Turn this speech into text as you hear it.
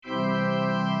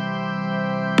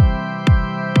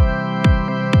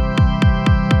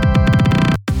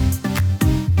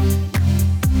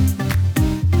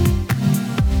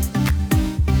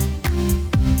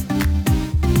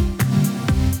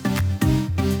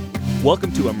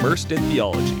Welcome to Immersed in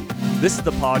Theology. This is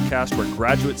the podcast where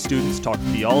graduate students talk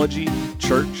theology,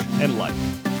 church, and life.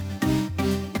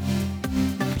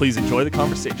 Please enjoy the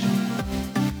conversation.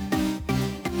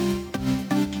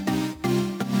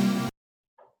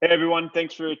 Hey everyone,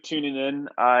 thanks for tuning in.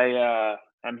 I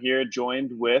am here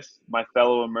joined with my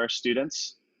fellow Immersed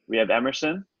students. We have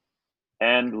Emerson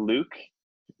and Luke.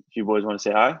 If you boys want to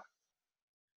say hi.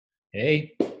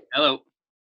 Hey. Hello.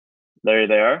 There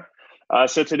they are.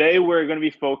 So today we're going to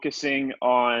be focusing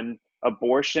on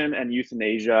abortion and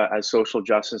euthanasia as social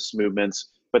justice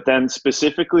movements, but then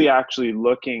specifically actually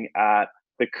looking at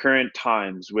the current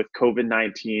times with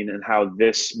COVID-19 and how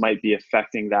this might be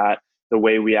affecting that, the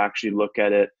way we actually look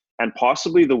at it, and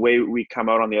possibly the way we come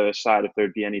out on the other side, if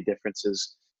there'd be any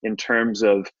differences in terms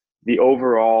of the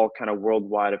overall kind of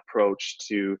worldwide approach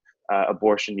to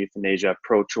abortion, euthanasia,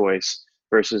 pro-choice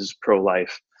versus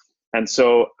pro-life. And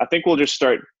so I think we'll just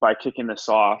start by kicking this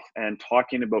off and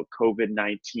talking about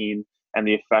COVID-19 and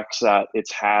the effects that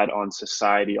it's had on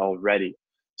society already.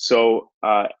 So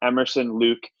Emerson,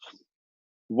 Luke,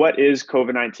 what is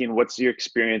COVID-19? What's your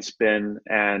experience been,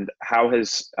 and how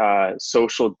has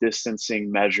social distancing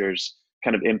measures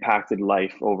kind of impacted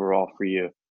life overall for you?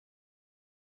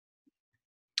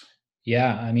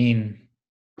 Yeah,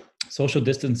 social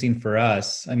distancing for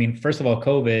us, first of all,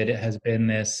 COVID has been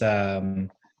this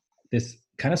this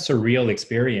kind of surreal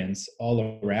experience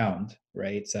all around,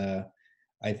 right?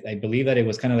 I believe that it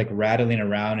was kind of like rattling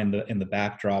around in the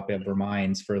backdrop of our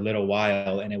minds for a little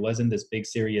while, and it wasn't this big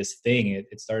serious thing.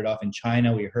 It started off in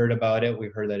China. We heard about it. We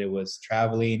heard that it was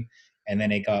traveling, and then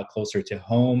it got closer to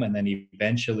home, and then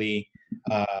eventually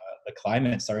the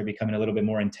climate started becoming a little bit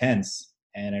more intense.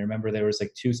 And I remember there was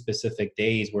like 2 specific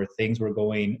days where things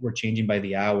were changing by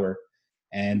the hour,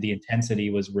 and the intensity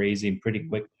was raising pretty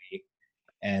quickly.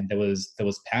 And there was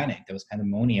panic, there was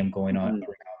pandemonium going on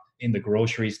around in the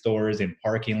grocery stores, in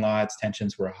parking lots.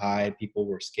 Tensions were high, people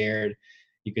were scared.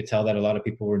 You could tell that a lot of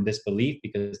people were in disbelief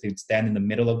because they'd stand in the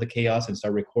middle of the chaos and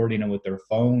start recording it with their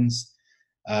phones.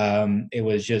 It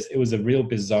was a real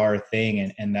bizarre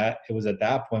thing, and that it was at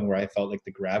that point where I felt like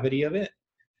the gravity of it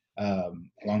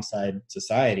alongside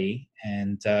society,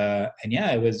 and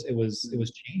yeah, it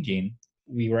was changing.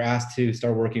 We were asked to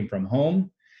start working from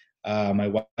home. My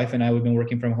wife and I, we've been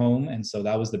working from home, and so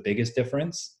that was the biggest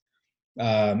difference.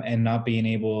 And not being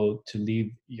able to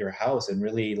leave your house and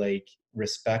really like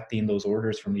respecting those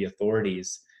orders from the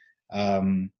authorities.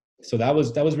 So that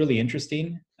was really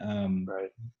interesting. Right.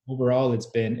 Overall, it's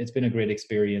been a great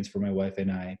experience for my wife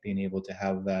and I, being able to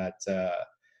have that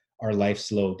our life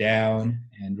slow down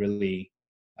and really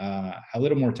have a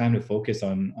little more time to focus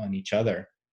on each other.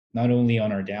 Not only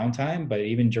on our downtime, but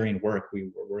even during work, we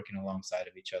were working alongside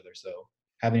of each other. So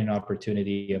having an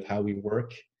opportunity of how we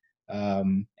work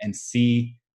and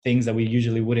see things that we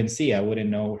usually wouldn't see. I wouldn't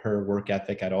know her work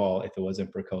ethic at all if it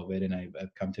wasn't for COVID. And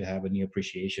I've come to have a new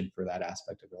appreciation for that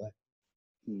aspect of her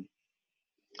life.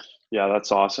 Yeah,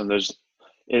 that's awesome.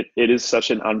 It is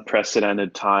such an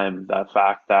unprecedented time, that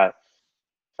fact that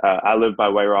I live by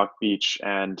White Rock Beach,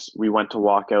 and we went to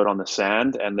walk out on the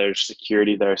sand, and there's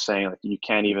security there saying like you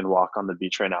can't even walk on the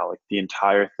beach right now. Like the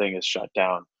entire thing is shut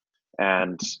down.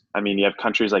 And you have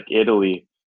countries like Italy,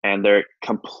 and they're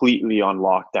completely on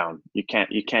lockdown. You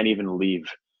can't even leave.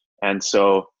 And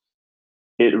so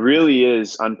it really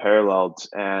is unparalleled,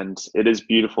 and it is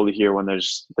beautiful to hear when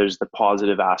there's the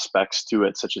positive aspects to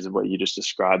it, such as what you just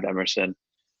described, Emerson.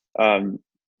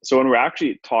 So when we're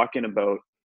actually talking about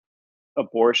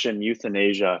abortion,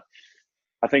 euthanasia,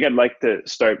 I think I'd like to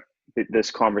start this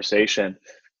conversation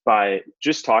by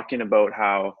just talking about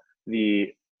how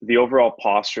the overall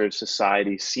posture of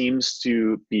society seems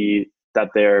to be that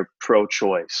they're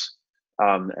pro-choice,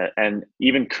 and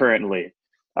even currently,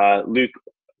 Luke,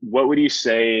 what would you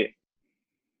say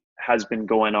has been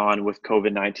going on with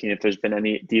COVID-19? If there's been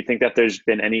any, do you think that there's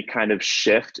been any kind of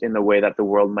shift in the way that the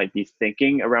world might be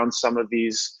thinking around some of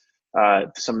these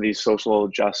social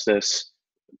justice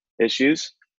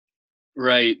issues?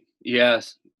 Right.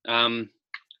 Yes.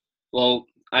 Well,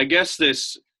 I guess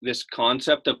this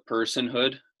concept of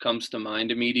personhood comes to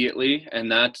mind immediately,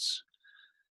 and that's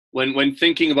when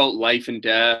thinking about life and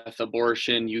death,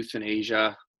 abortion,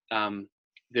 euthanasia.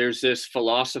 There's this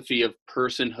philosophy of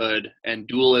personhood and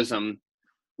dualism,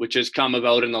 which has come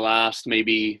about in the last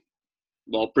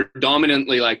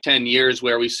predominantly like 10 years,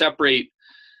 where we separate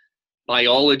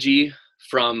biology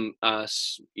from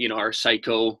our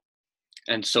psycho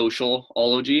and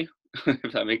sociology,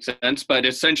 if that makes sense. But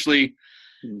essentially,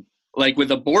 like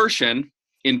with abortion,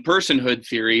 in personhood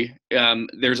theory,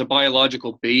 there's a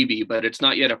biological baby, but it's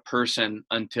not yet a person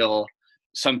until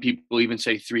some people even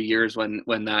say 3 years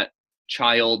when that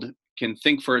child can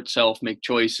think for itself, make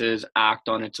choices, act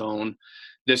on its own,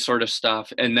 this sort of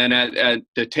stuff. And then at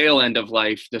the tail end of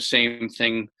life, the same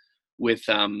thing with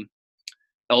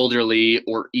elderly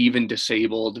or even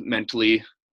disabled,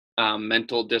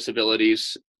 mental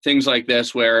disabilities, things like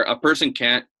this, where a person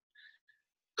can't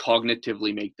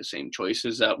cognitively make the same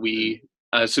choices that we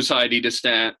as society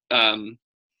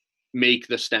make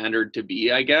the standard to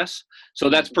be, I guess. So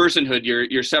that's personhood.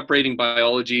 You're separating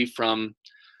biology from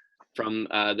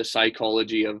the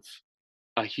psychology of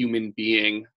a human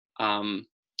being.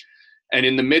 And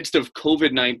in the midst of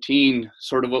COVID-19,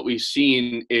 sort of what we've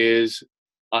seen is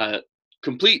a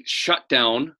complete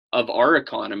shutdown of our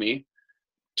economy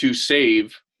to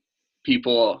save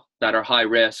people that are high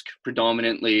risk,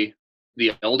 predominantly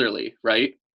the elderly,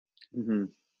 right? Mm-hmm.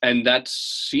 And that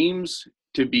seems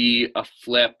to be a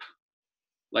flip.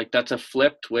 Like, that's a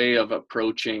flipped way of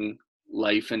approaching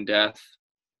life and death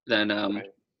than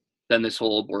this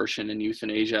whole abortion and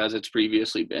euthanasia as it's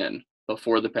previously been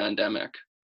before the pandemic.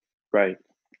 Right.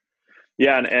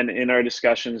 Yeah, and in our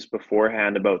discussions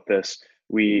beforehand about this,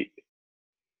 we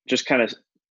just kind of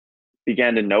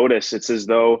began to notice it's as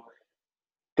though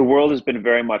the world has been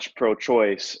very much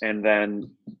pro-choice, and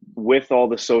then with all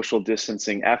the social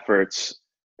distancing efforts,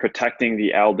 protecting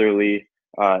the elderly,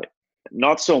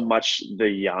 not so much the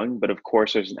young, but of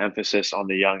course there's an emphasis on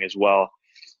the young as well,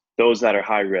 those that are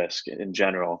high risk in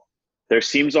general. There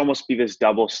seems almost be this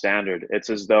double standard. It's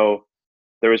as though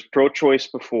there was pro-choice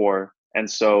before, and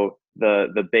so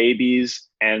the babies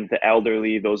and the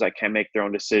elderly, those that can't make their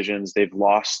own decisions, they've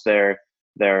lost their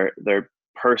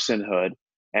personhood.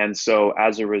 And so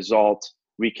as a result,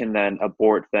 we can then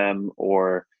abort them,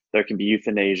 or there can be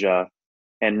euthanasia.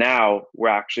 And now we're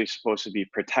actually supposed to be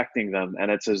protecting them.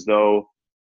 And it's as though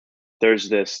there's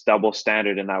this double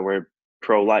standard in that we're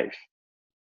pro-life.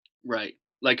 Right.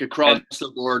 Like across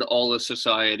the board, all of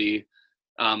society,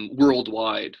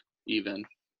 worldwide even.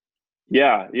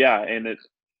 Yeah. And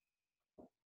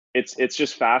it's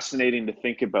just fascinating to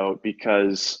think about,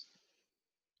 because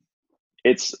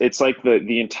it's like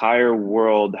the entire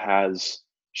world has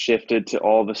shifted to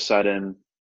all of a sudden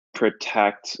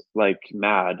protect like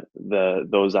mad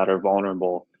those that are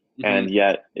vulnerable. Mm-hmm.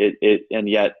 And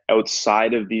yet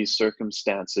outside of these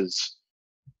circumstances,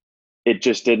 it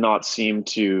just did not seem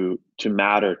to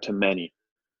matter to many.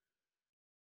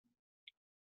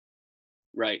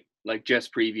 Right. Like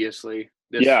just previously,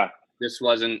 this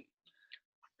wasn't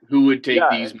who would take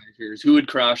these measures, who would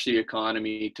crash the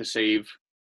economy to save,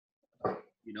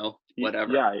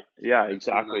 whatever. Yeah,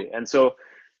 exactly. And so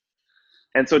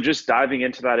just diving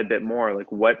into that a bit more,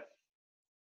 like what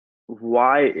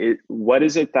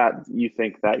is it that you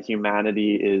think that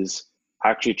humanity is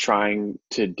actually trying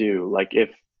to do? Like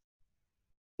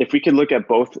if we could look at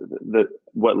both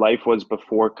what life was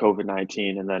before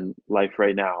COVID-19 and then life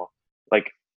right now,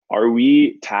 like, are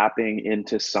we tapping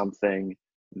into something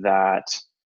that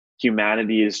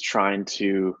humanity is trying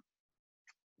to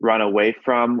run away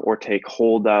from or take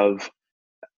hold of?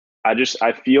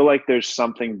 I feel like there's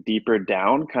something deeper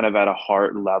down, kind of at a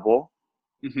heart level.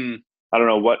 Mm-hmm. I don't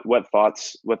know what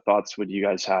thoughts would you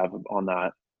guys have on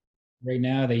that? Right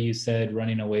now that you said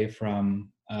running away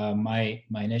from, my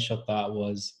initial thought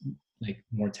was like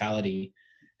mortality.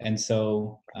 And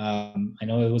so I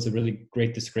know it was a really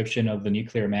great description of the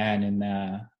nuclear man in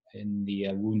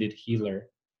the Wounded Healer,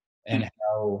 and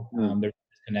how there's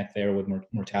a disconnect there with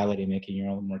mortality, making your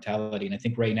own mortality. And I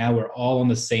think right now we're all on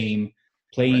the same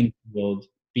playing field,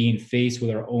 being faced with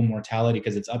our own mortality,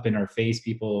 because it's up in our face.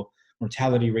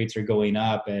 Mortality rates are going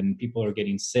up, and people are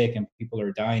getting sick, and people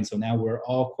are dying. So now we're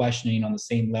all questioning on the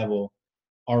same level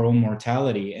our own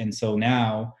mortality. And so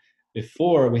now,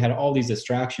 before we had all these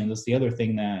distractions, that's the other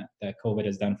thing that COVID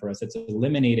has done for us. It's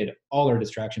eliminated all our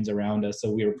distractions around us.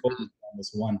 So we were focused on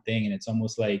this one thing, and it's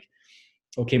almost like,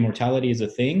 okay, mortality is a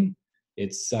thing.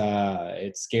 It's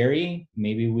scary.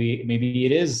 Maybe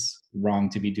it is wrong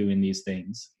to be doing these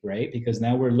things, right? Because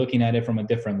now we're looking at it from a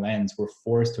different lens. We're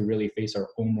forced to really face our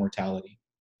own mortality.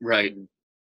 Right.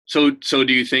 So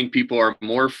do you think people are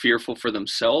more fearful for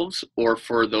themselves or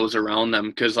for those around them?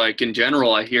 Because like in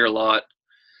general, I hear a lot,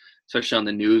 especially on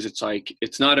the news, it's like,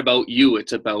 it's not about you,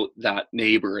 it's about that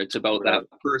neighbor, it's about that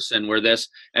person,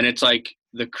 and it's like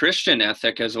the Christian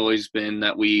ethic has always been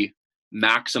that we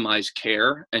maximize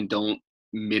care and don't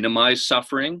minimize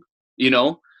suffering,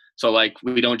 So like,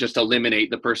 we don't just eliminate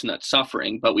the person that's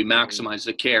suffering, but we maximize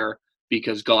the care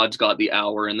because God's got the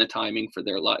hour and the timing for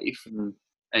their life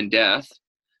and death.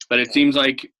 But it seems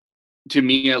like, to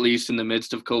me at least, in the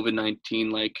midst of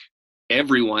COVID-19, like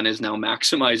everyone is now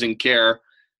maximizing care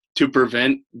to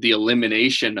prevent the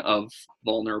elimination of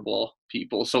vulnerable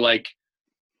people. So like,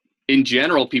 in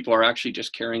general, people are actually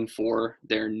just caring for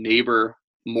their neighbor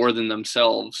more than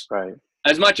themselves. Right.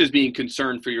 As much as being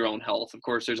concerned for your own health. Of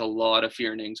course, there's a lot of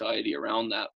fear and anxiety around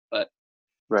that, but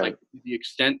Right. like the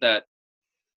extent that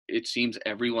it seems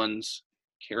everyone's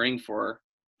caring for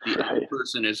the other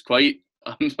person is quite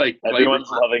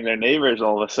everyone's loving their neighbors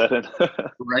all of a sudden.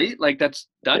 Right? Like that's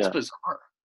Yeah. bizarre.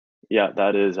 Yeah,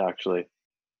 that is actually.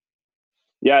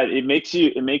 Yeah, it makes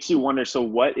you wonder, so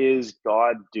what is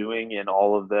God doing in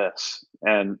all of this?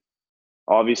 And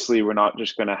obviously we're not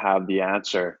just going to have the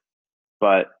answer,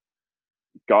 but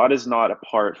God is not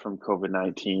apart from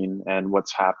COVID-19 and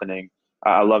what's happening.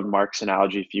 I loved Mark's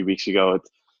analogy a few weeks ago.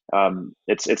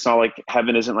 It's not like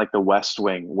heaven isn't like the West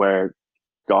Wing where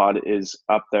God is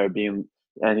up there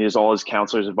and he has all his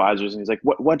counselors, advisors, and he's like,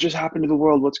 what just happened to the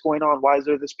world? What's going on? Why is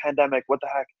there this pandemic? What the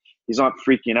heck? He's not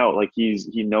freaking out. Like he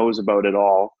knows about it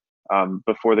all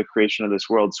before the creation of this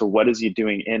world. So what is he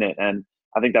doing in it? And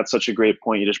I think that's such a great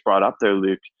point you just brought up there,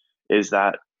 Luke, is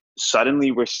that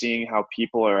suddenly we're seeing how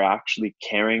people are actually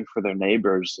caring for their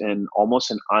neighbors in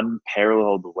almost an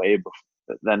unparalleled way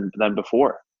than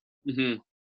before. Mm-hmm.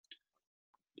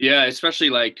 Yeah, especially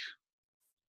like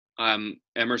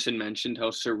Emerson mentioned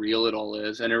how surreal it all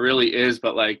is, and it really is.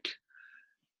 But like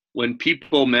when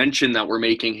people mention that we're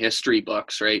making history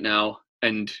books right now,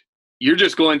 and you're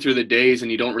just going through the days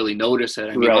and you don't really notice it.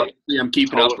 I mean, obviously I'm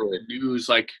keeping up with the news.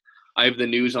 Like I have the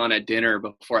news on at dinner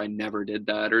before I never did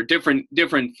that, or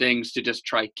different things to just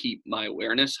try keep my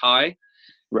awareness high.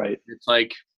 Right. It's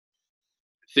like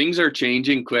things are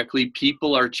changing quickly.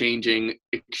 People are changing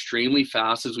extremely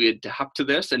fast as we adapt to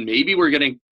this. And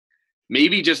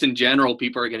maybe just in general,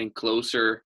 people are getting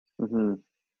closer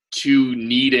to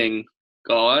needing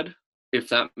God, if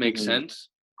that makes sense.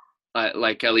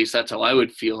 Like, at least that's how I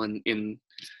would feel in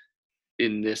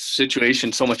this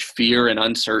situation. So much fear and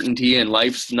uncertainty, and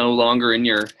life's no longer in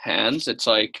your hands. It's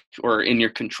like, or in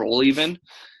your control even.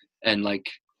 And like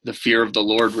the fear of the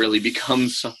Lord really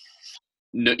becomes,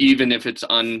 even if it's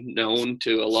unknown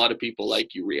to a lot of people,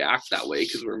 like you react that way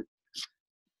because we're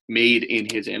made in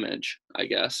his image, I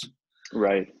guess.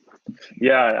 Right.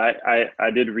 Yeah,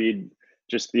 I did read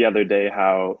just the other day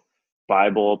how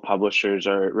Bible publishers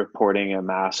are reporting a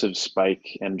massive spike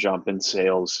and jump in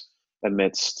sales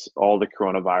amidst all the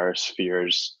coronavirus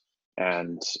fears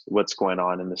and what's going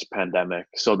on in this pandemic.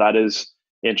 So that is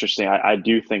interesting. I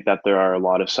do think that there are a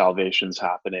lot of salvations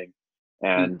happening,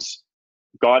 and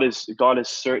God is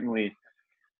certainly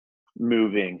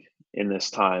moving in this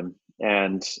time.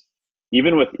 And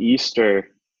even with Easter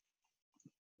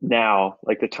now,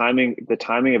 like the timing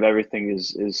of everything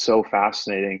is so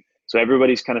fascinating. So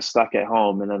everybody's kind of stuck at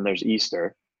home, and then there's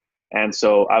Easter. And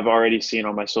so I've already seen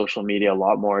on my social media a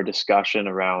lot more discussion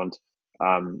around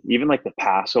even like the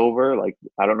Passover. Like,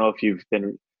 I don't know if you've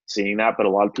been seeing that, but a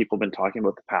lot of people have been talking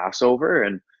about the Passover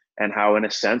and how, in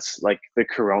a sense, like the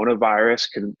coronavirus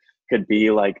could be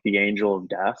like the angel of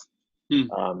death.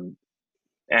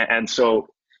 And so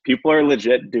people are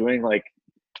legit doing like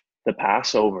the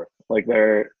Passover. Like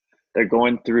they're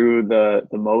going through the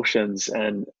motions,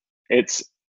 and it's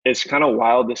kind of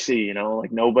wild to see, you know,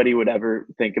 like nobody would ever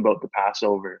think about the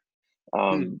Passover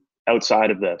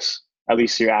outside of this, at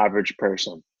least your average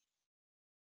person.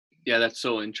 Yeah, that's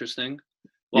so interesting.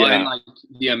 Well, and like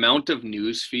the amount of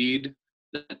news feed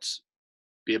that's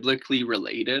biblically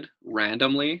related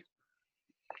randomly,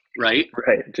 right?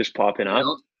 Right, just popping up.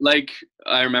 Like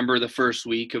I remember the first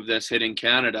week of this hitting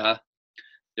Canada,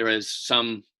 there was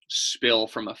some spill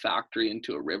from a factory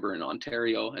into a river in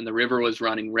Ontario, and the river was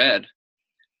running red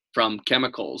from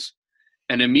chemicals.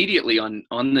 And immediately on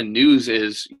the news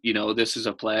is, you know, this is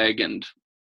a plague. And,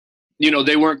 you know,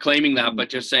 they weren't claiming that, but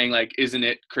just saying like, isn't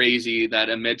it crazy that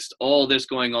amidst all this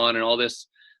going on and all this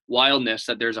wildness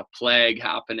that there's a plague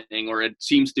happening, or it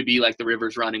seems to be like the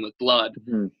river's running with blood.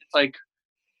 It's like,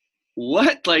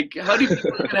 what? Like, how do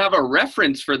people even have a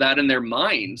reference for that in their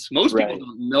minds? Most people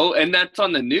don't know, and that's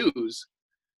on the news.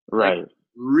 Right. Like,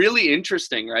 really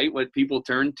interesting, right? What people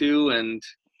turn to, and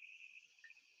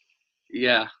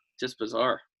yeah, just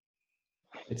bizarre.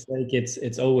 It's like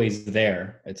it's always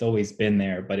there. It's always been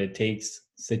there, but it takes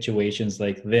situations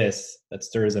like this that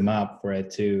stirs them up for it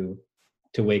to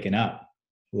waken up.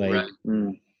 Like,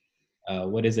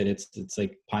 what is it? It's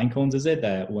like pine cones, is it?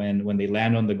 That when they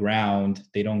land on the ground,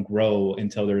 they don't grow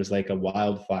until there's like a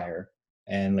wildfire,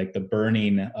 and like the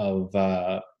burning of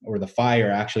or the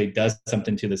fire actually does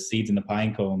something to the seeds in the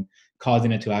pine cone,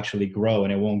 causing it to actually grow,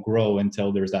 and it won't grow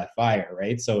until there's that fire,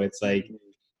 right? So it's like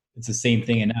it's the same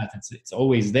thing in us. It's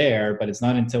always there, but it's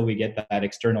not until we get that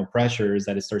external pressures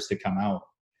that it starts to come out.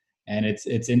 And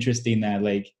it's interesting that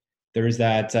like there's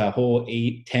that whole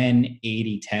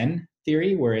 10-80-10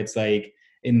 theory, where it's like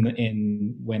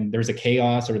in when there's a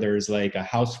chaos or there's like a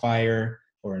house fire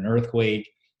or an earthquake,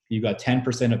 you got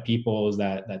 10% of people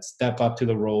that step up to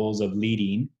the roles of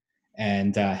leading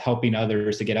and helping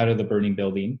others to get out of the burning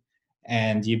building.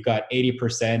 And you've got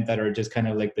 80% that are just kind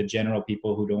of like the general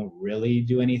people who don't really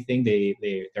do anything.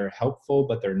 They're helpful,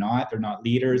 but they're not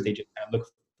leaders. They just kind of look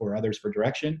for others for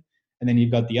direction. And then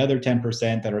you've got the other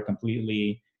 10% that are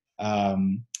completely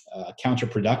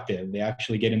counterproductive. They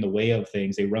actually get in the way of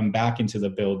things. They run back into the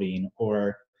building,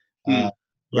 or Right.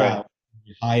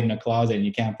 you hide in a closet and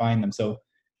you can't find them. So,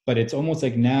 but it's almost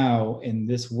like now in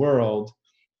this world,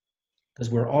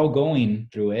 because we're all going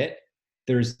through it,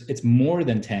 it's more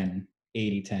than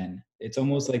 10-80-10. It's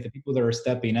almost like the people that are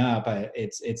stepping up,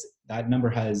 it's that number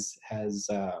has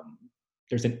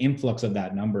there's an influx of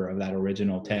that number, of that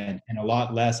original 10, and a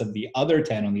lot less of the other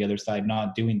 10 on the other side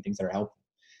not doing things that are helpful.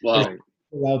 Wow. There's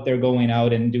people out there going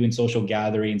out and doing social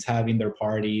gatherings, having their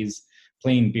parties,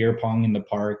 playing beer pong in the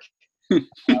park, things.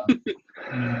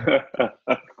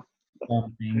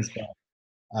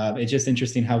 But it's just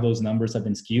interesting how those numbers have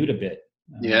been skewed a bit.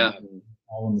 Yeah.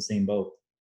 All in the same boat.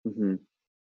 Mm-hmm.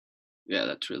 Yeah,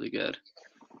 that's really good.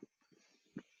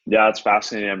 Yeah, it's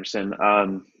fascinating, Emerson.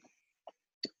 And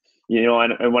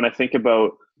when I think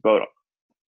about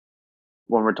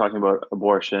when we're talking about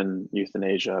abortion,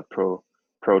 euthanasia,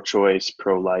 pro-choice,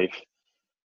 pro-life,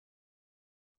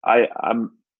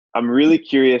 I'm really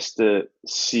curious to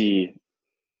see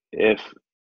if,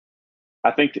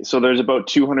 I think so. There's about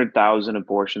 200,000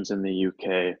 abortions in the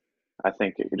UK, I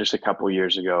think, just a couple of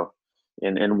years ago,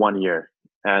 in 1 year,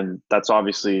 and that's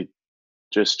obviously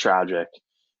just tragic.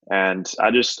 And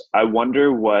I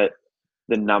wonder what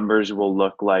the numbers will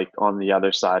look like on the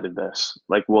other side of this.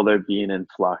 Like, will there be an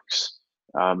influx,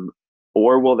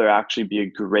 or will there actually be a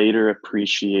greater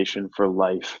appreciation for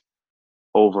life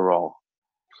overall?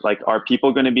 Like, are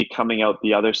people going to be coming out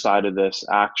the other side of this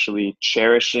actually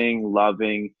cherishing,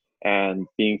 loving, and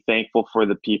being thankful for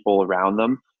the people around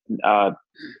them,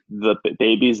 the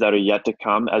babies that are yet to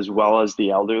come, as well as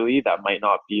the elderly that might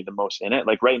not be the most in it?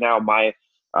 Like right now, my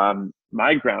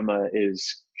grandma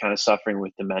is kind of suffering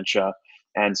with dementia,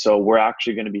 and so we're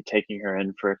actually going to be taking her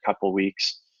in for a couple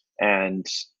weeks. And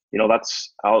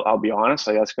I'll be honest,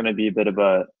 like that's going to be a bit of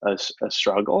a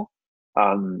struggle.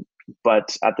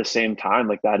 But at the same time,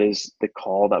 like that is the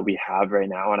call that we have right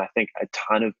now. And I think a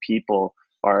ton of people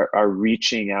are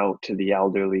reaching out to the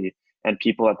elderly and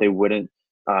people that they wouldn't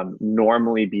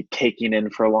normally be taking in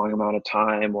for a long amount of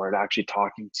time or actually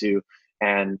talking to,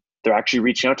 and they're actually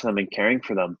reaching out to them and caring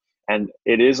for them. And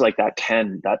it is like that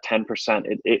 10%.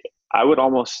 I would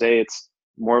almost say it's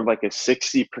more of like a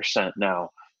 60% now.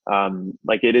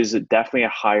 Like it is definitely a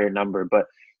higher number. But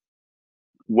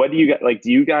what do you guys like?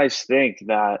 Do you guys think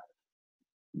that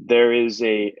there is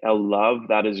a love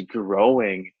that is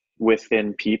growing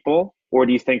within people, or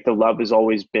do you think the love has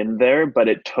always been there, but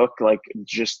it took like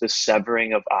just the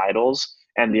severing of idols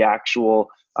and the actual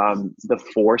the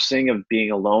forcing of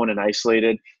being alone and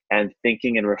isolated and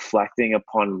thinking and reflecting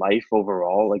upon life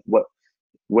overall? Like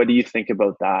what do you think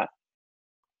about that?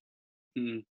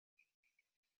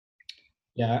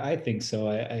 Yeah, I think so.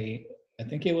 I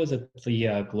think it was at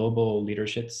the Global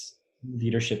Leadership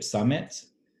Summit,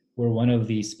 where one of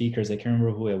the speakers, I can't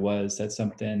remember who it was, said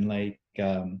something like,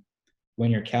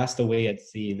 when you're cast away at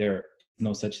sea, there's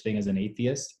no such thing as an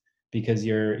atheist, because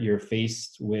you're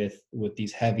faced with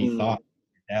these heavy thoughts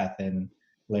of death, and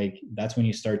like that's when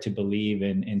you start to believe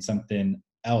in something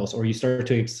else, or you start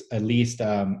to at least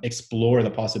explore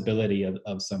the possibility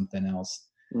of something else.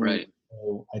 Right.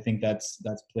 So I think that's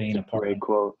playing a part. Great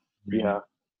quote. Yeah.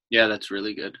 Yeah, that's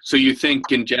really good. So you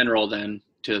think in general then,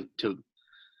 to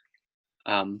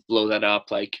blow that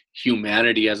up, like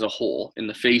humanity as a whole in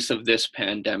the face of this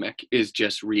pandemic is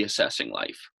just reassessing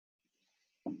life?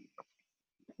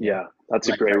 Yeah, that's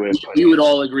a Like, great way of putting you would it.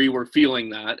 all agree we're feeling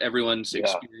that. Everyone's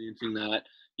experiencing that.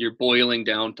 You're boiling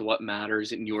down to what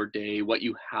matters in your day, what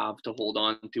you have to hold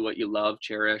on to, what you love,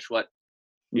 cherish, what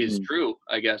is true,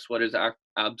 I guess, what is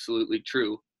absolutely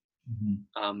true.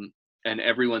 And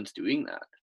everyone's doing that.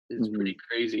 It's pretty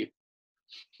crazy.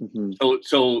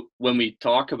 So when we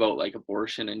talk about like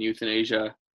abortion and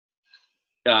euthanasia,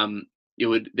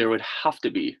 there would have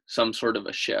to be some sort of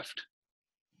a shift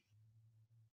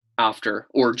after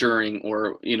or during,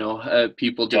 or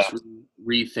people just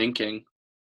rethinking.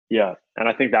 Yeah, and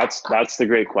I think that's the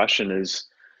great question is,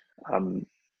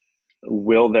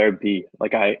 will there be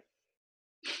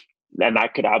and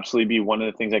that could absolutely be one of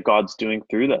the things that God's doing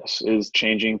through this, is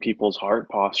changing people's heart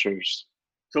postures.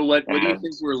 So what do you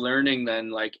think we're learning then,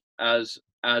 like as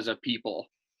a people,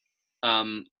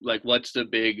 like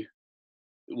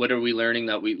what are we learning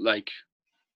that we like?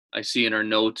 I see in our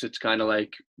notes, it's kind of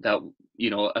like that,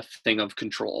 a thing of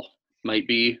control might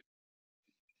be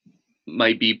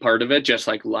part of it, just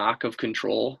like lack of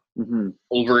control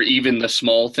over even the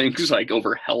small things, like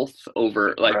over health,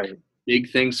 over like big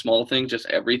things, small things, just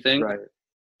everything.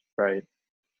 Right.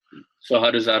 So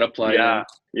how does that apply?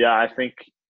 Yeah. I think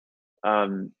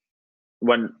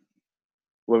when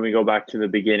we go back to the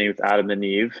beginning with Adam and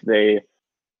Eve, they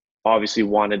obviously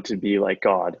wanted to be like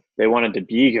God. They wanted to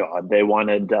be God. They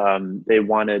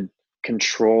wanted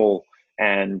control,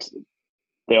 and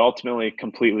they ultimately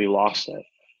completely lost it.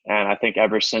 And I think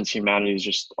ever since, humanity's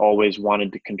just always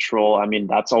wanted to control. I mean,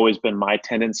 that's always been my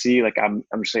tendency. Like I'm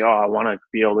just like, I want to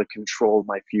be able to control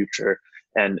my future,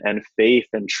 and faith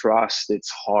and trust. It's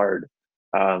hard,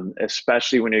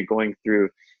 especially when you're going through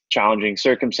challenging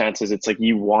circumstances. It's like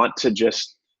you want to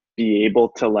just be able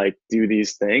to like do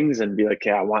these things and be like,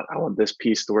 okay, I want this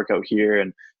piece to work out here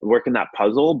and work in that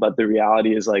puzzle. But the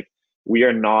reality is, like, we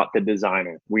are not the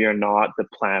designer. We are not the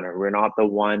planner. We're not the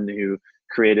one who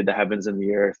created the heavens and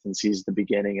the earth and sees the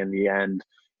beginning and the end.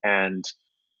 And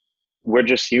we're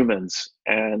just humans.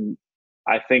 And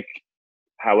I think,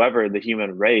 however, the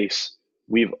human race,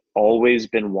 we've always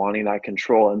been wanting that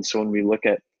control. And so when we look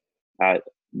at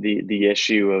the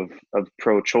issue of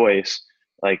pro-choice,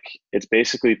 like, it's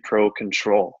basically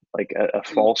pro-control, like a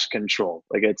false control.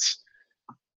 Like, it's,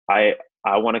 I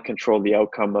want to control the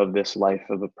outcome of this life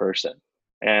of a person.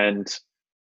 And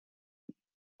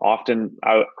often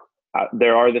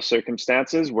there are the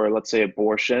circumstances where, let's say,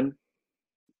 abortion,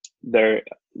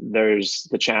 there's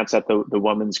the chance that the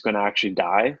woman's going to actually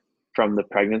die from the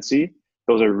pregnancy.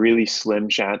 Those are really slim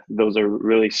chance. Those are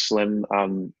really slim.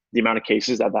 The amount of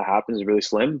cases that happens is really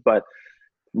slim, but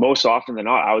most often than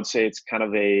not, I would say it's kind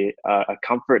of a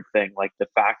comfort thing. Like the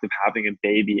fact of having a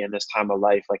baby in this time of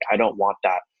life, like, I don't want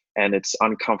that. And it's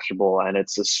uncomfortable and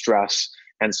it's a stress.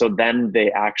 And so then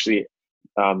they actually,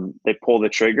 they pull the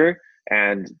trigger,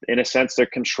 and in a sense, they're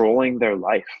controlling their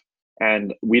life.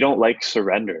 And we don't like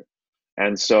surrender.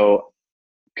 And so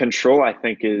control, I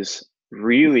think, is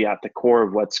really at the core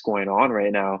of what's going on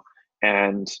right now.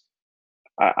 And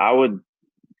I would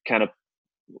kind of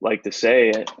like to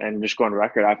say, and just go on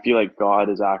record, I feel like God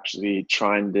is actually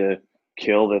trying to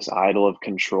kill this idol of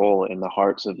control in the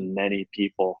hearts of many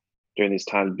people during these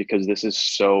times, because this is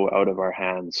so out of our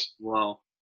hands. Wow.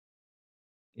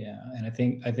 Yeah. And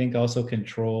I think also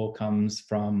control comes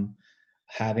from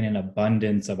having an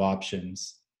abundance of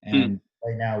options. And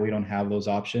right now we don't have those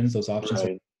options. Those options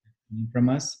are from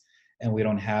us, and we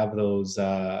don't have those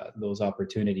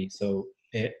opportunities. So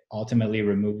it ultimately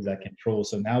removes that control.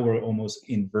 So now we're almost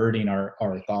inverting our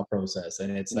thought process.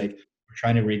 And it's like we're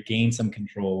trying to regain some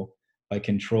control by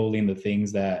controlling the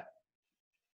things that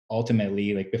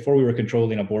ultimately, like, before we were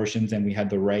controlling abortions and we had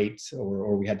the right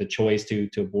or we had the choice to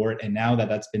abort. And now that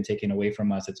that's been taken away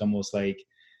from us, it's almost like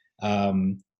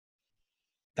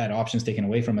that option's taken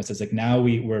away from us. It's like now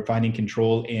we're finding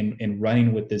control in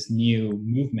running with this new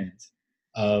movement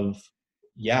of,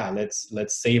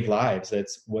 let's save lives.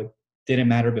 That's what didn't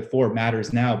matter before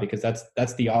matters now, because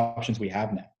that's the options we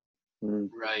have now.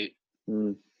 Right.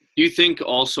 Do you think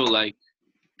also, like,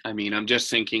 I mean, I'm just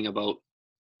thinking about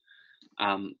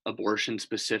abortion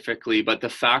specifically, but the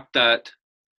fact that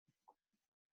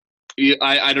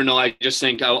I don't know, I just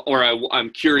think, I'm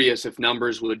curious if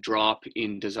numbers would drop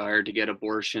in desire to get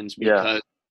abortions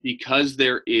because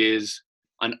there is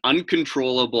an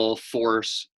uncontrollable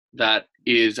force that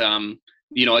is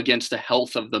against the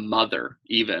health of the mother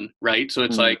even, right? So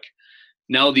it's like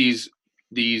now these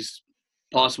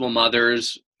possible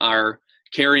mothers are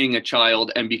carrying a child,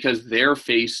 and because they're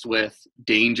faced with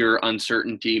danger,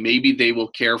 uncertainty, maybe they will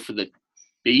care for the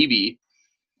baby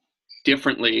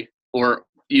differently, or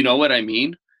you know what I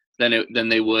mean, than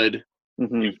they would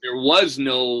if there was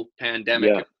no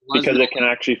pandemic. Because it can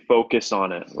actually focus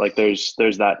on it. Like there's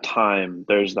that time,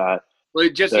 there's that. Well,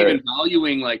 just even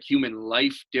valuing like human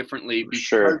life differently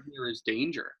because there is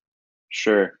danger.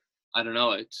 Sure. I don't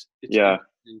know. It's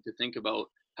interesting to think about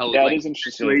how it is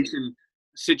interesting.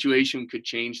 Situation could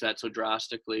change that so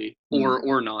drastically,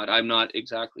 or not. I'm not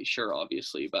exactly sure,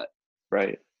 obviously, but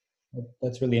right.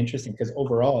 That's really interesting, because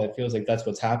overall it feels like that's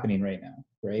what's happening right now,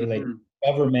 right? Like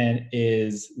government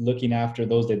is looking after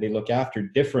those that they look after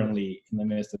differently in the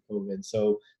midst of COVID.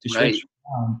 So to switch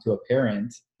down to a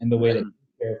parent and the way that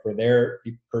they care for their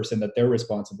person that they're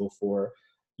responsible for,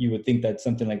 you would think that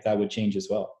something like that would change as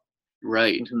well.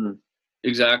 Right.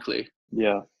 Exactly.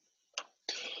 Yeah.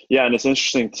 Yeah, and it's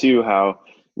interesting too how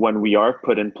when we are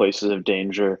put in places of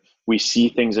danger, we see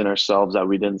things in ourselves that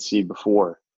we didn't see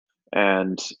before.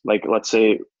 and like, let's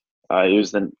say it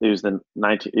was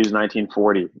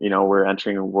 1940, we're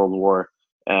entering a world war,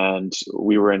 and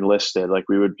we were enlisted, like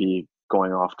we would be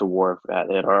going off to war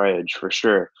at our age for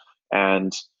sure.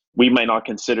 And we might not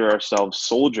consider ourselves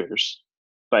soldiers,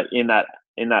 but in that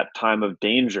time of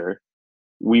danger,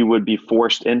 we would be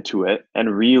forced into it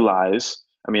and realize,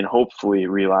 hopefully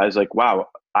realize, like, wow,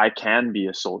 I can be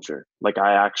a soldier. Like,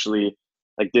 I actually,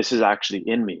 like, this is actually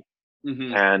in me.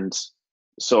 Mm-hmm. And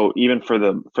so even for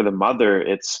the mother,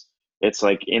 it's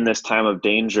like, in this time of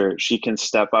danger, she can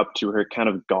step up to her kind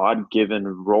of God-given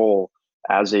role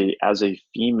as a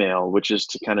female, which is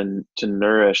to kind of to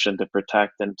nourish and to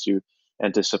protect and to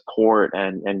support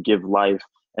and give life.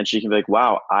 And she can be like,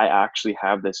 wow, I actually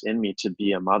have this in me to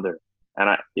be a mother.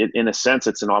 And in a sense,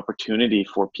 it's an opportunity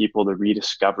for people to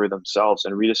rediscover themselves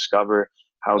and rediscover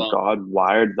how Well, God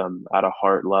wired them at a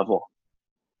heart level.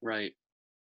 right.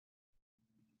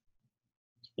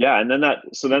 Yeah, and then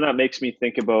that makes me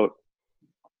think about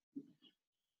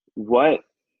what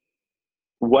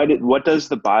does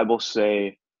the Bible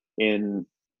say in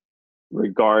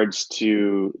regards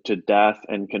to death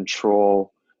and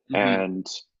control, Mm-hmm.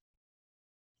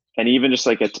 and even just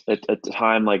like a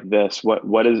time like this,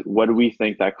 what do we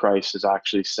think that Christ is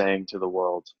actually saying to the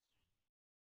world?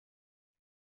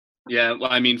 Yeah, well,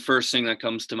 I mean, first thing that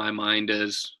comes to my mind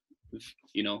is,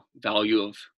 value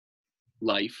of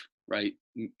life, right?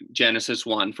 Genesis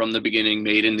 1, from the beginning,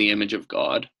 made in the image of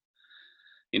God.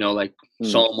 Like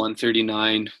Psalm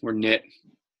 139, we're knit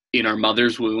in our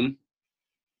mother's womb,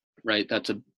 right? That's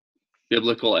a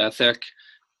biblical ethic.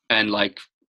 And like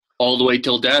all the way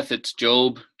till death, it's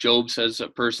Job. Job says a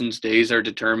person's days are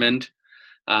determined.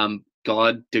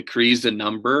 God decrees the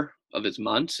number of his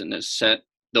months and has set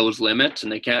those limits,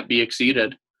 and they can't be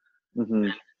exceeded. Mm-hmm.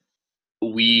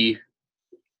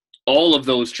 All of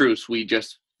those truths, we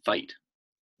just fight.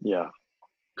 Yeah.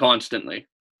 Constantly.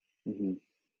 Mm-hmm.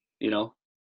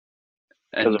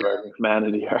 And because of our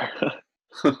humanity, our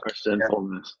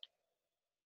sinfulness.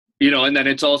 And then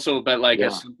it's also about like Yeah.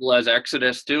 as simple as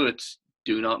Exodus too. It's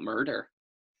do not murder.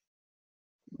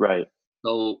 Right.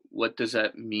 So what does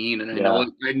that mean? And Yeah.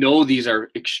 I know these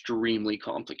are extremely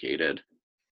complicated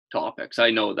topics. I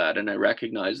know that, and I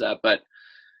recognize that, but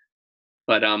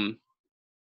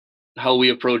how we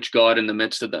approach God in the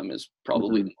midst of them is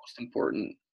probably the most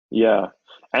important. Yeah.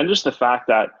 And just the fact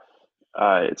that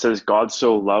it says God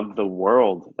so loved the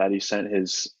world that he sent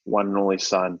his one and only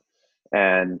son,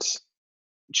 and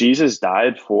Jesus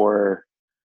died for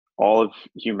all of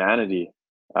humanity.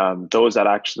 Those that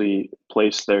actually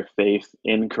place their faith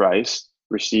in Christ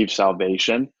receive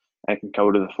salvation and can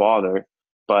go to the Father.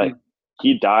 But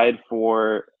he died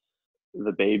for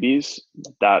the babies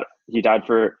that he died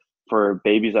for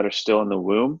babies that are still in the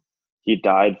womb. He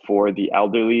died for the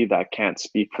elderly that can't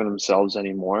speak for themselves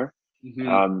anymore.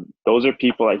 Mm-hmm. Those are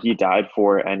people that he died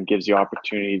for and gives you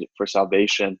opportunity for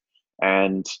salvation.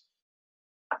 And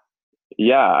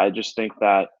yeah, I just think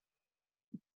that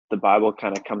the Bible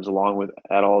kind of comes along with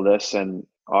at all this, and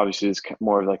obviously it's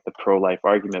more of like the pro-life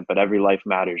argument, but every life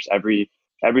matters. Every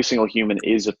single human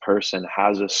is a person,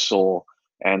 has a soul.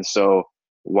 And so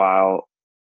while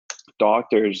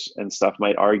doctors and stuff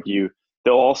might argue,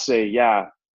 they'll all say, yeah,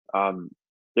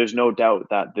 there's no doubt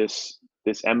that this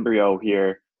embryo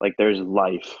here, like, there's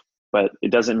life, but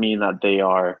it doesn't mean that they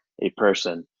are a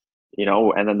person,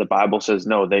 and then the Bible says,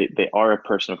 no, they are a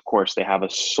person. Of course, they have a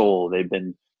soul. They've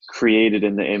been created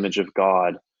in the image of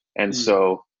God. And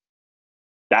so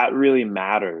that really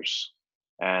matters.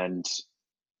 And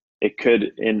it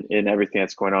could, in everything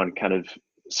that's going on, kind of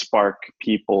spark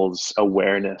people's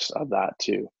awareness of that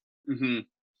too. Mm-hmm.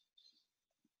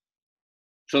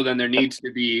 So then there needs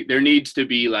to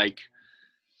be like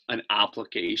an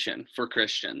application for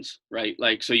Christians, right?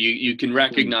 Like, so you can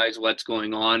recognize what's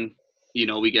going on.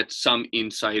 We get some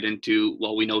insight into,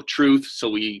 well, we know truth, so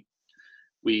we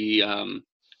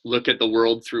look at the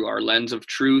world through our lens of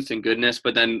truth and goodness.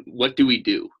 But then what do we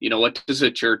do? What does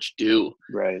a church do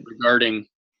regarding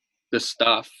the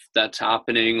stuff that's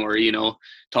happening, or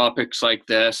topics like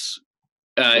this?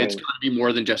 It's got to be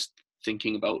more than just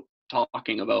thinking about,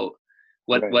 talking about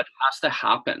what has to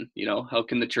happen. How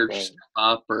can the church step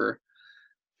up, or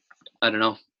I don't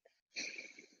know.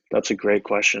 That's a great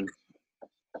question.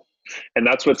 And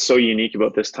that's what's so unique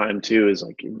about this time too, is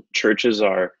like churches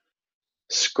are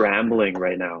scrambling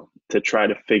right now to try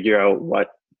to figure out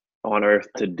what on earth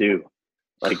to do,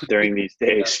 like during these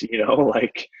days,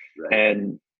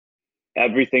 and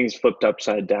everything's flipped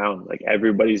upside down. Like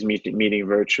everybody's meeting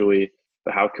virtually,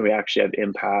 but how can we actually have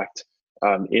impact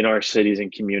in our cities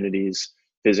and communities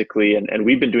physically? And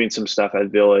we've been doing some stuff at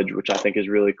Village, which I think is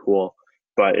really cool.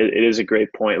 but it is a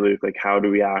great point, Luke. Like, how do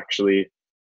we actually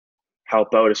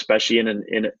help out, especially in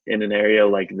an area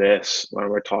like this, when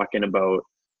we're talking about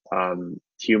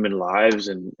human lives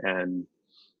and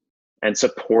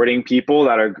supporting people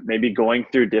that are maybe going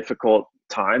through difficult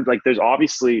times. Like, there's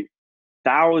obviously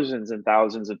thousands and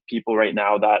thousands of people right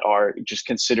now that are just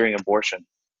considering abortion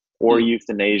or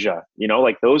euthanasia,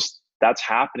 like that's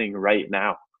happening right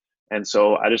now. And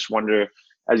so I just wonder,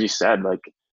 as you said, like,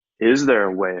 is there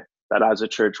a way that as a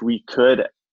church we could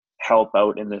help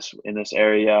out in this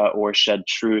area or shed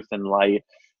truth and light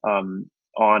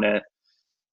on it?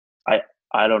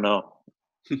 I don't know.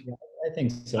 Yeah, I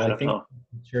think so. I I don't think know.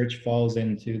 the church falls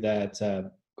into that,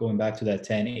 going back to that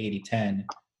 10-80-10,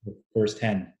 the first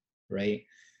 10, right?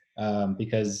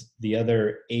 Because the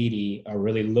other 80 are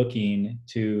really looking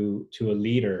to a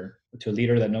leader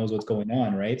that knows what's going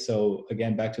on, right? So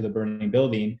again, back to the burning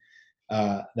building,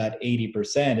 that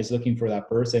 80% is looking for that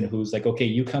person who's like, okay,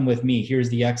 you come with me, here's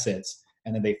the exits,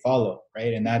 and then they follow,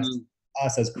 right? And that's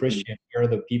us as Christians. We're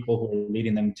the people who are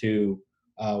leading them to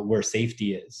where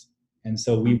safety is. And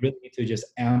so we really need to just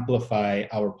amplify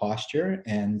our posture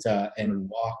and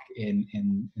walk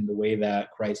in the way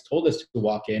that Christ told us to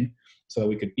walk in, so that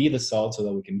we could be the salt, so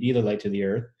that we can be the light to the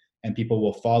earth, and people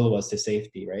will follow us to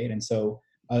safety, right? And so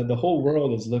the whole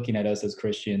world is looking at us as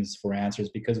Christians for answers,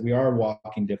 because we are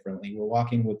walking differently. We're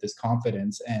walking with this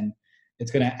confidence, and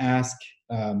it's going to ask,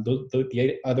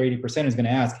 the other 80% is going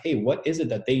to ask, hey, what is it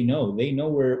that they know? They know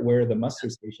where the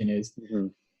muster station is.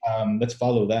 Let's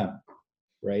follow them.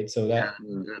 Right. So that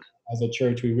as a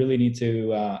church, we really need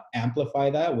to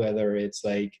amplify that, whether it's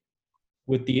like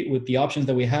with the options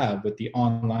that we have with the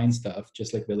online stuff,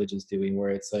 just like Village is doing,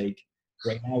 where it's like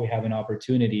right now we have an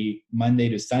opportunity Monday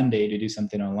to Sunday to do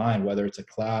something online, whether it's a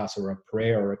class or a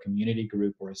prayer or a community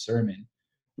group or a sermon.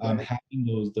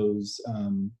 Having those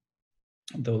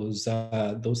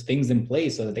things in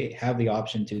place so that they have the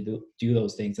option to do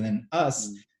those things, and then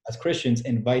us as Christians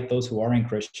invite those who aren't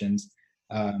Christians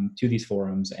to these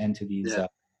forums and to these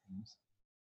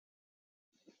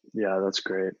Yeah, that's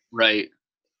great. Right.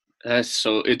 It's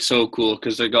so cool,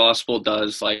 because the gospel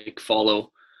does like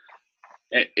follow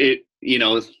it.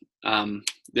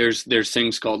 There's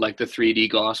things called like the 3D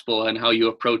gospel, and how you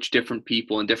approach different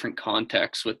people in different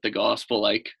contexts with the gospel.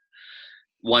 Like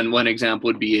one example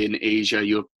would be in Asia,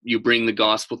 you bring the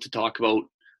gospel to talk about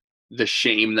the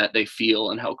shame that they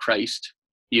feel and how Christ,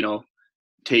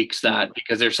 takes that,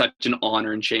 because there's such an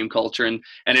honor and shame culture, and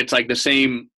it's like the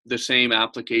same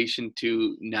application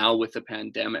to now with the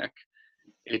pandemic.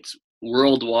 It's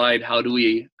worldwide. How do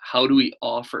we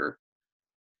offer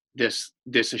this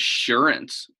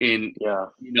assurance in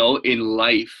in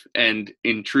life and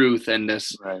in truth, and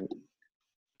this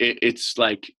it's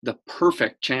like the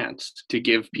perfect chance to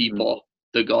give people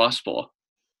the gospel,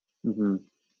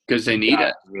 because they need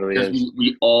it, because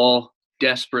we all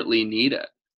desperately need it.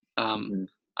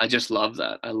 I just love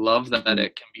that. I love that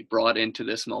it can be brought into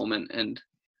this moment, and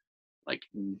like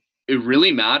it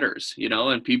really matters,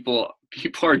 and people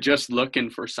are just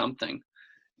looking for something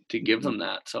to give them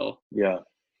that. So yeah,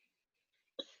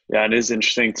 it is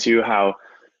interesting too how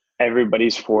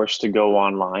everybody's forced to go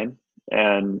online,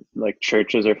 and like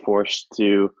churches are forced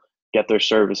to get their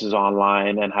services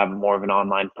online and have more of an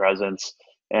online presence,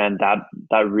 and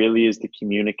that really is the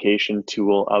communication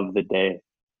tool of the day.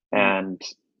 And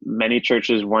many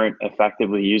churches weren't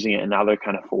effectively using it, and now they're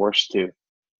kind of forced to.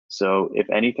 So if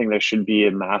anything, there should be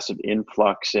a massive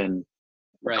influx in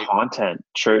content,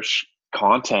 church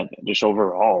content, just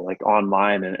overall, like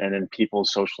online and in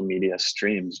people's social media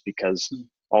streams, because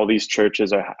all these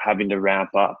churches are having to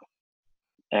ramp up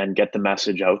and get the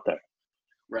message out there.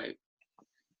 Right.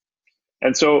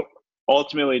 And so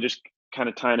ultimately, just kind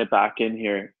of tying it back in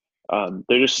here,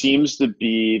 there just seems to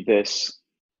be this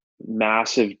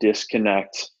massive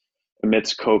disconnect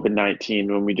amidst COVID-19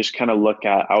 when we just kind of look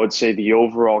at, I would say, the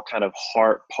overall kind of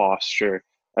heart posture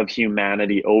of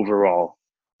humanity overall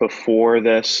before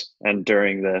this and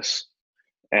during this.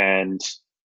 And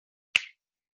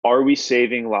are we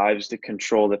saving lives to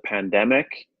control the pandemic,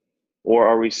 or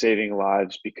are we saving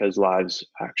lives because lives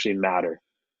actually matter?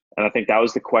 And I think that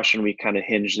was the question we kind of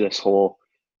hinged this whole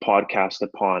podcast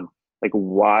upon. Like,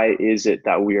 why is it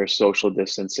that we are social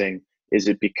distancing? Is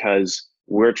it because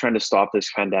we're trying to stop this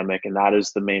pandemic, and that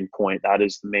is the main point, that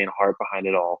is the main heart behind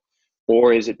it all?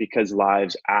 Or is it because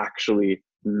lives actually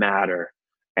matter?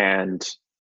 And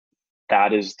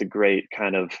that is the great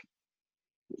kind of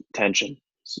tension.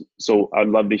 So I'd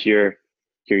love to hear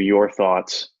your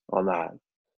thoughts on that.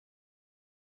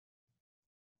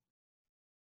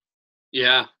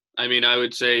 Yeah, I mean, I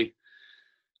would say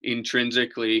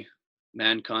intrinsically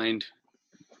mankind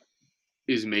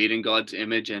is made in God's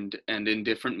image, and in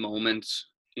different moments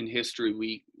in history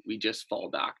we just fall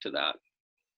back to that.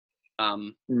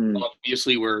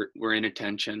 Obviously we're in a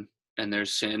tension, and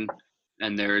there's sin,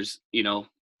 and there's, you know,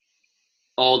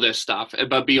 all this stuff,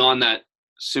 but beyond that,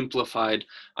 simplified,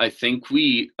 I think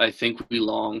we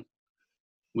long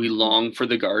for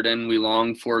the garden, we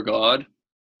long for God,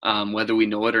 whether we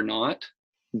know it or not.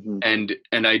 And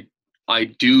I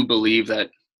do believe that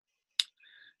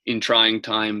in trying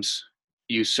times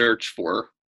you search for,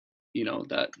 you know,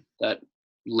 that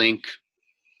link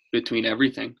between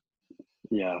everything.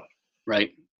 Yeah.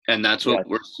 Right. And that's what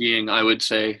we're seeing. I would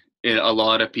say a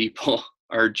lot of people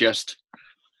are just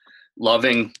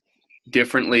loving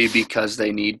differently because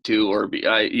they need to, or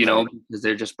because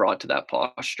they're just brought to that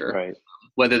posture,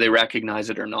 whether they recognize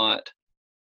it or not.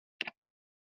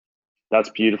 That's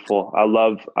beautiful. I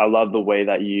love the way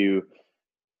that you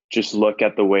just look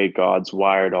at the way God's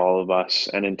wired all of us.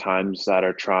 And in times that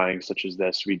are trying, such as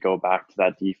this, we go back to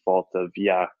that default of,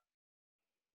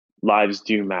 lives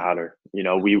do matter. You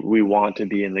know, we want to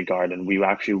be in the garden. We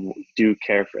actually do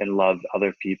care for and love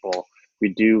other people. We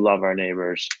do love our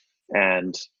neighbors.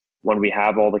 And when we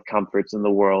have all the comforts in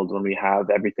the world, when we have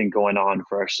everything going on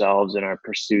for ourselves and our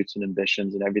pursuits and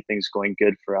ambitions and everything's going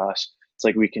good for us, it's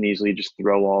like we can easily just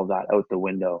throw all of that out the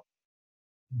window.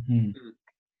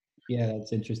 Yeah,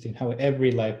 that's interesting how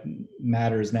every life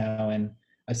matters now. And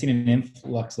I've seen an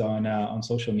influx on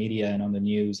social media and on the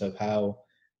news of how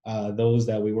those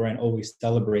that we weren't always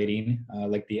celebrating,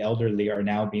 like the elderly, are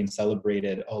now being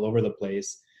celebrated all over the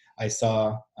place. I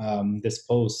saw this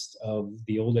post of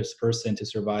the oldest person to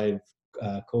survive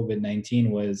COVID-19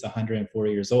 was 104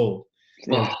 years old.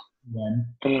 Yeah.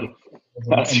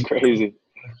 That's crazy.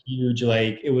 Huge,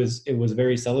 like it was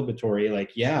very celebratory.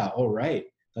 Like, yeah, all right,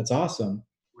 that's awesome.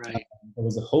 Right. There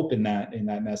was a hope in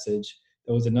that message.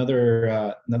 There was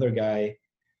another guy,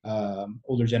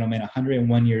 older gentleman,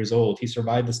 101 years old. He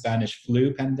survived the Spanish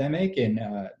flu pandemic in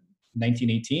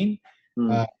 1918.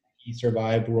 He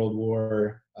survived World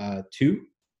War II,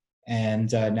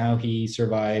 and now he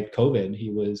survived COVID. He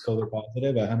was COVID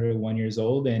positive, 101 years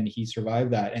old, and he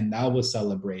survived that, and that was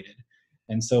celebrated.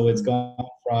 And so it's gone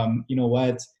from, you know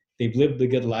what, they've lived a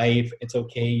good life, it's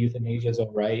okay, euthanasia is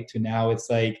all right, to now it's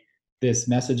like this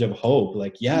message of hope,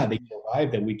 like, yeah, they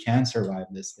survived it, we can survive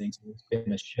this thing. So there's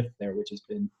been a shift there, which has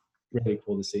been really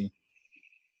cool to see.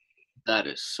 That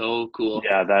is so cool.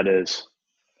 Yeah, that is.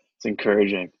 It's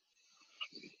encouraging.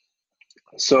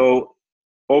 So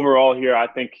overall here, I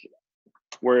think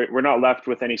we're not left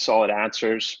with any solid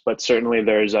answers, but certainly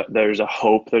there's a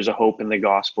hope. There's a hope in the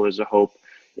gospel. There's a hope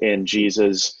in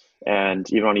Jesus. And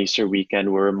even on Easter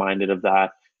weekend, we're reminded of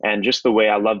that. And just the way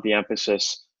I love the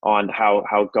emphasis on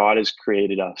how God has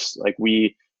created us. Like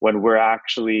when we're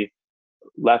actually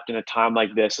left in a time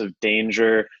like this of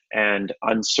danger and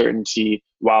uncertainty,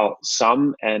 while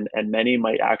some and many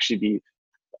might actually be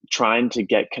trying to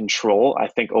get control, I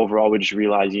think overall we just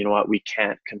realize, you know what, we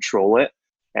can't control it.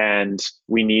 And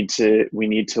we need to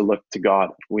look to God.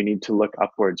 We need to look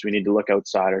upwards. We need to look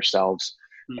outside ourselves.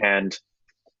 And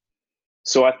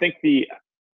so I think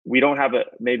we don't have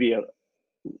maybe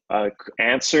a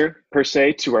answer per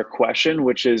se to our question,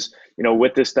 which is, you know,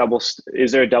 with this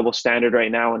is there a double standard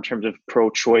right now in terms of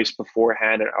pro-choice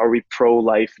beforehand? And are we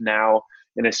pro-life now?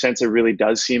 In a sense, it really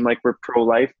does seem like we're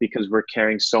pro-life because we're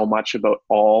caring so much about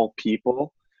all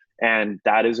people. And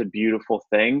that is a beautiful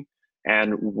thing.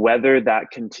 And whether that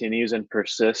continues and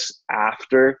persists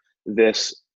after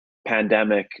this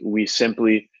pandemic, we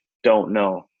simply don't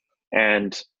know.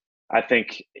 And I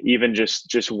think even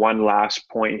just one last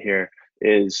point here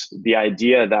is the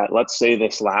idea that, let's say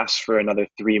this lasts for another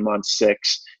 3 months,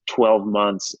 6, 12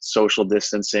 months, social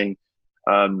distancing,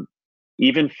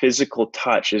 even physical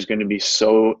touch is going to be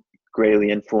so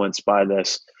greatly influenced by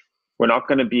this. We're not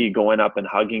going to be going up and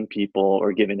hugging people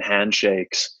or giving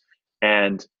handshakes.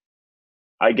 And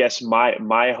I guess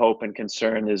my hope and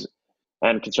concern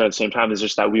at the same time is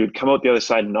just that we would come out the other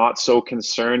side not so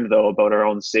concerned though about our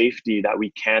own safety that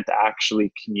we can't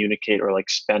actually communicate or like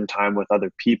spend time with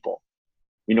other people.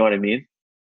 You know what I mean?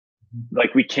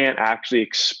 Like we can't actually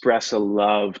express a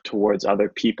love towards other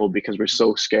people because we're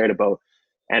so scared about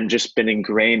and just been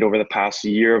ingrained over the past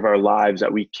year of our lives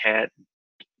that we can't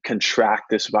contract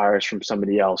this virus from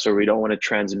somebody else, or we don't want to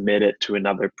transmit it to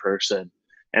another person.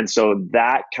 And so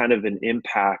that kind of an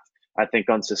impact, I think,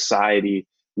 on society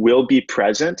will be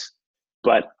present,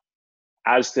 but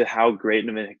as to how great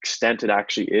of an extent it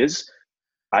actually is,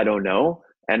 I don't know.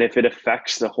 And if it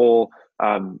affects the whole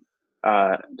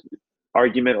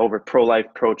argument over pro-life,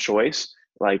 pro-choice,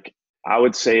 like I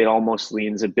would say it almost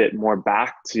leans a bit more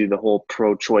back to the whole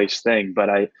pro-choice thing. But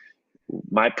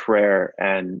my prayer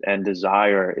and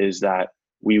desire is that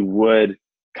we would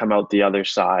come out the other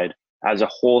side as a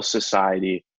whole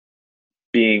society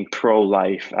being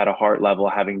pro-life at a heart level,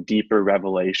 having deeper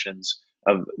revelations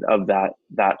of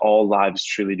that all lives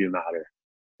truly do matter.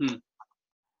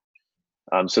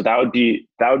 So that would be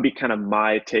kind of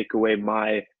my takeaway,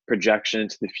 my projection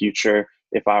into the future.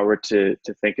 If I were to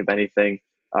think of anything,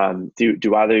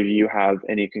 do either of you have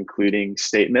any concluding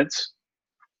statements?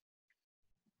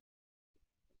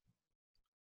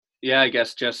 Yeah, I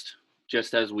guess just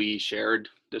as we shared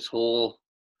this whole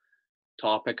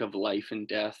topic of life and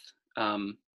death,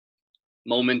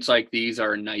 moments like these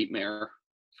are a nightmare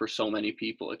for so many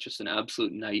people. It's just an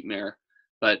absolute nightmare.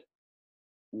 But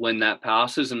when that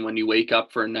passes and when you wake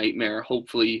up for a nightmare,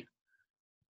 hopefully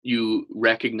you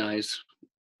recognize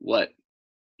what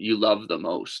you love the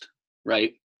most,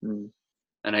 right? And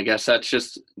I guess that's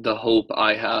just the hope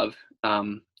I have,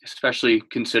 especially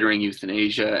considering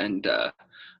euthanasia and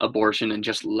abortion and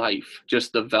just life,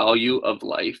 just the value of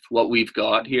life, what we've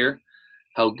got here,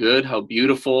 how good, how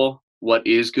beautiful, what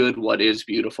is good, what is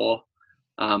beautiful.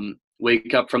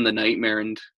 Wake up from the nightmare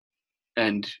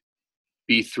and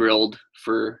be thrilled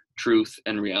for truth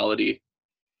and reality.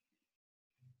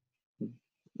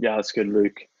 Yeah, that's good,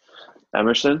 Luke.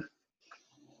 Emerson?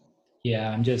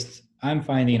 Yeah, I'm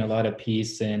finding a lot of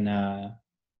peace in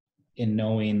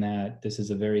knowing that this is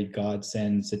a very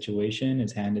God-sent situation.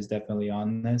 His hand is definitely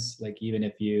on this. Like, even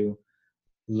if you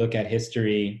look at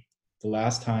history, the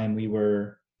last time we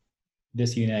were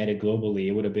this united globally,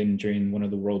 it would have been during one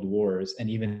of the world wars. And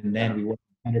even then we weren't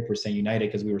 100% united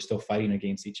because we were still fighting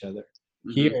against each other.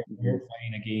 Here, we're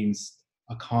fighting against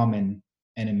a common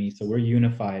enemy. So we're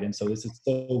unified. And so this is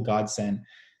so God-sent.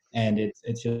 And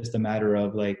it's just a matter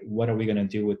of like, what are we going to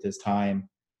do with this time?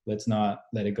 Let's not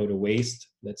let it go to waste.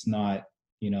 Let's not,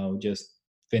 just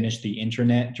finish the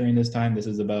internet during this time. This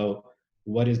is about,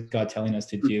 what is God telling us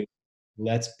to do?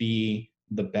 Let's be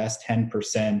the best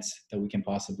 10% that we can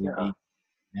possibly be,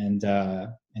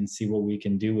 and see what we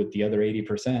can do with the other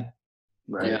 80%.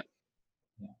 Right. Yeah.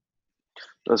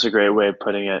 That's a great way of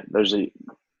putting it. There's a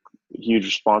huge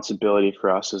responsibility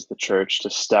for us as the church to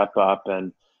step up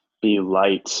and be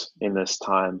light in this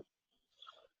time.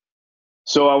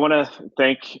 So I want to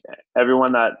thank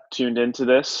everyone that tuned into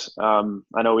this.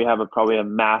 I know we have probably a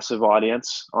massive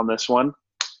audience on this one.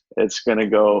 It's going to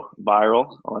go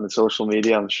viral on the social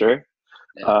media, I'm sure.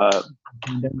 But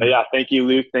yeah, thank you,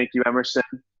 Luke. Thank you, Emerson.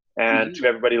 And to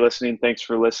everybody listening, thanks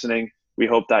for listening. We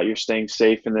hope that you're staying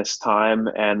safe in this time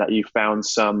and that you found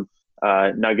some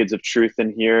nuggets of truth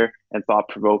in here and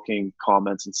thought-provoking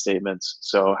comments and statements.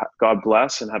 So God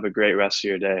bless and have a great rest of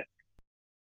your day.